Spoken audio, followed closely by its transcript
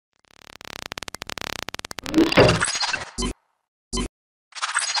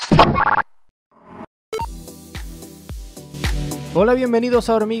Hola, bienvenidos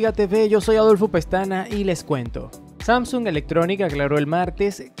a HormigaTV, yo soy Adolfo Pestana y les cuento. Samsung Electronics aclaró el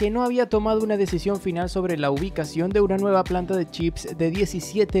martes que no había tomado una decisión final sobre la ubicación de una nueva planta de chips de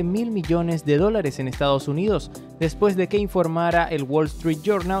 17 mil millones de dólares en Estados Unidos, después de que informara el Wall Street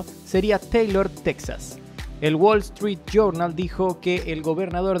Journal, sería Taylor, Texas. El Wall Street Journal dijo que el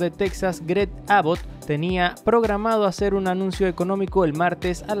gobernador de Texas, Greg Abbott, tenía programado hacer un anuncio económico el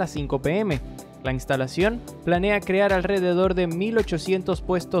martes a las 5 p.m. La instalación planea crear alrededor de 1.800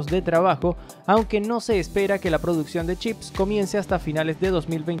 puestos de trabajo, aunque no se espera que la producción de chips comience hasta finales de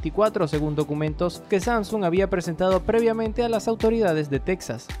 2024, según documentos que Samsung había presentado previamente a las autoridades de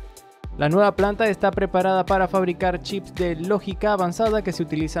Texas. La nueva planta está preparada para fabricar chips de lógica avanzada que se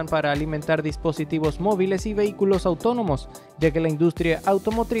utilizan para alimentar dispositivos móviles y vehículos autónomos, ya que la industria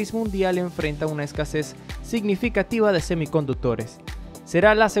automotriz mundial enfrenta una escasez significativa de semiconductores.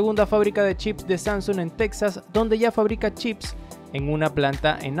 Será la segunda fábrica de chips de Samsung en Texas, donde ya fabrica chips en una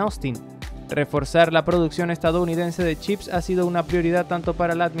planta en Austin. Reforzar la producción estadounidense de chips ha sido una prioridad tanto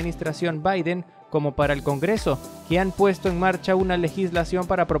para la administración Biden como para el Congreso, que han puesto en marcha una legislación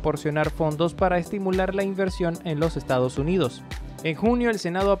para proporcionar fondos para estimular la inversión en los Estados Unidos. En junio, el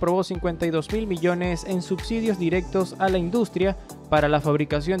Senado aprobó 52 mil millones en subsidios directos a la industria para la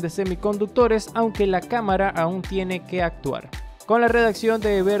fabricación de semiconductores, aunque la Cámara aún tiene que actuar. Con la redacción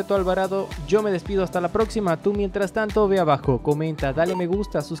de Eberto Alvarado, yo me despido hasta la próxima. Tú, mientras tanto, ve abajo, comenta, dale me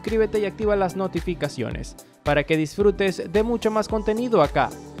gusta, suscríbete y activa las notificaciones para que disfrutes de mucho más contenido acá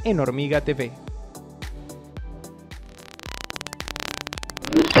en HormigaTV.